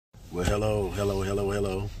Well,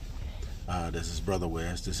 hello. This is Brother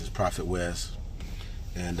West. This is Prophet West.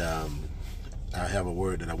 And I have a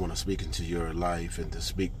word that I want to speak into your life and to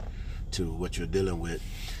speak to what you're dealing with.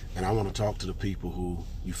 And I want to talk to the people who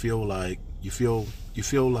you feel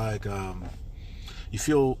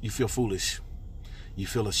foolish. You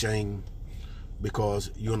feel ashamed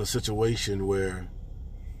because you're in a situation where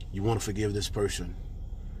you want to forgive this person.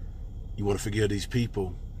 You want to forgive these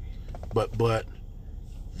people. But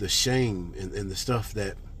the shame and the stuff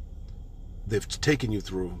that they've taken you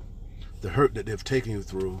through, the hurt that they've taken you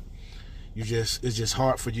through, it's just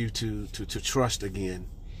hard for you to trust again,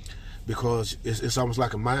 because it's almost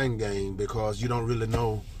like a mind game, because you don't really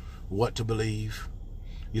know what to believe.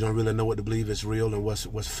 You don't really know what to believe is real and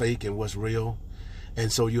what's fake and what's real.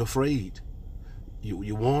 And so you're afraid.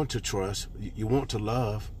 You want to trust, you want to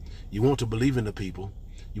love, you want to believe in the people,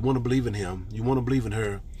 you want to believe in him, you want to believe in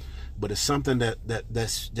her, but it's something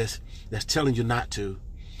that's telling you not to.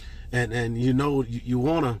 And you know you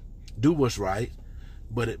want to do what's right,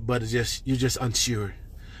 but it's just, you're just unsure.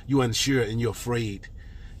 You're unsure and you're afraid.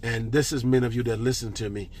 And this is many of you that listen to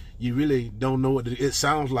me. You really don't know what it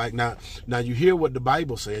sounds like. Now you hear what the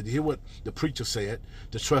Bible said, you hear what the preacher said,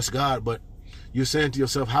 to trust God, but you're saying to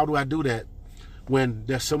yourself, how do I do that when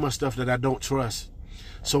there's so much stuff that I don't trust?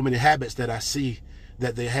 So many habits that I see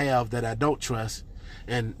that they have that I don't trust,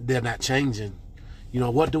 and they're not changing. You know,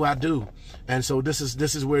 what do I do? And so this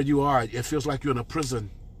is where you are. It feels like you're in a prison,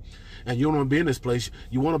 and you don't want to be in this place.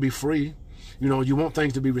 You want to be free. You know, you want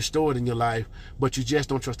things to be restored in your life, but you just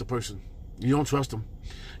don't trust the person. You don't trust them.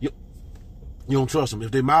 You don't trust them. If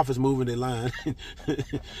their mouth is moving, they're lying.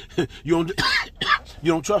 you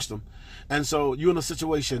don't trust them. And so you're in a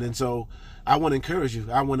situation, and so I want to encourage you.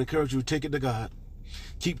 I want to encourage you to take it to God.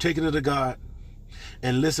 Keep taking it to God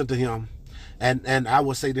and listen to him. And I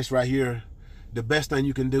will say this right here. The best thing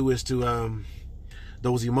you can do is to,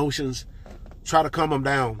 those emotions, try to calm them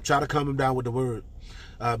down. Try to calm them down with the word.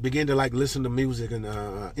 Begin to listen to music and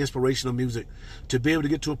inspirational music to be able to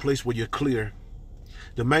get to a place where you're clear.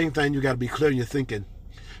 The main thing, you got to be clear in your thinking,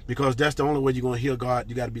 because that's the only way you're going to hear God.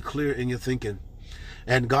 You got to be clear in your thinking.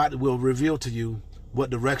 And God will reveal to you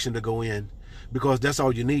what direction to go in, because that's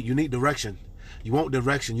all you need. You need direction. You want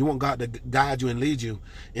direction. You want God to guide you and lead you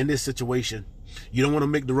in this situation. You don't want to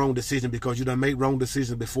make the wrong decision, because you done made wrong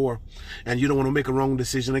decisions before, and you don't want to make a wrong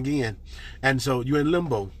decision again. And so you're in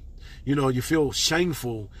limbo. You know, you feel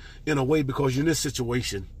shameful in a way because you're in this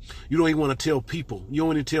situation. You don't even want to tell people. You don't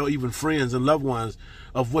want to tell even friends and loved ones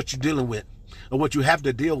of what you're dealing with, or what you have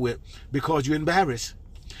to deal with, because you're embarrassed,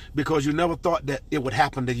 because you never thought that it would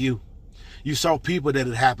happen to you. You saw people that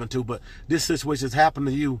it happened to, but this situation has happened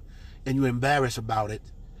to you, and you're embarrassed about it,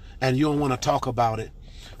 and you don't want to talk about it.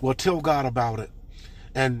 Well, tell God about it,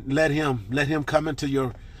 and let him come into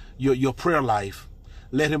your prayer life.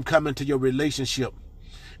 Let him come into your relationship,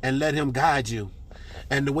 and let him guide you.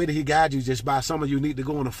 And the way that he guides you, just by some of you need to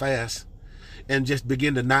go on a fast and just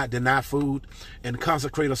begin to not deny food and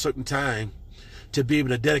consecrate a certain time to be able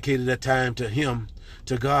to dedicate that time to him,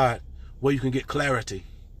 to God, where you can get clarity.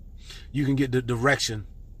 You can get the direction.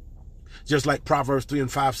 Just like Proverbs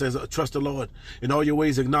 3:5 says, trust the Lord in all your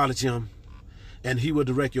ways, acknowledge him, and he will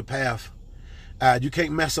direct your path. You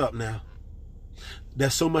can't mess up now.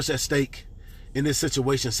 There's so much at stake in this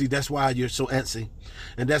situation. See, that's why you're so antsy,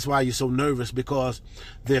 and that's why you're so nervous, because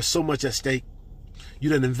there's so much at stake. You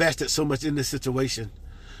done invested so much in this situation,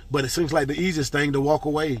 but it seems like the easiest thing to walk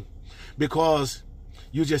away, because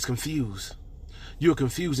you're just confused. You're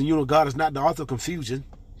confused, and you know God is not the author of confusion.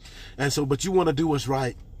 And so, but you want to do what's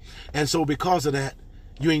right. And so because of that,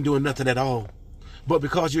 you ain't doing nothing at all. But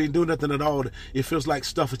because you ain't doing nothing at all, it feels like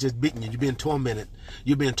stuff is just beating you. You're being tormented.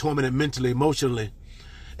 You're being tormented mentally, emotionally.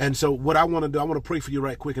 And so what I want to do, I want to pray for you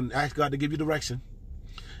right quick and ask God to give you direction.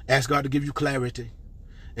 Ask God to give you clarity.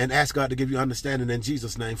 And ask God to give you understanding in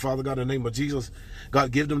Jesus' name. Father God, in the name of Jesus,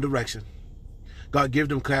 God, give them direction. God, give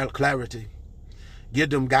them clarity. Give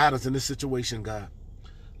them guidance in this situation, God.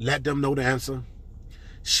 Let them know the answer.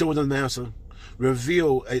 Show them the answer.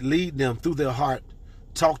 Reveal, lead them through their heart.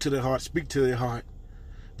 Talk to their heart. Speak to their heart,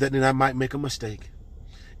 that they might make a mistake.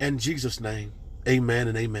 In Jesus' name, amen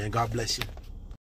and amen. God bless you.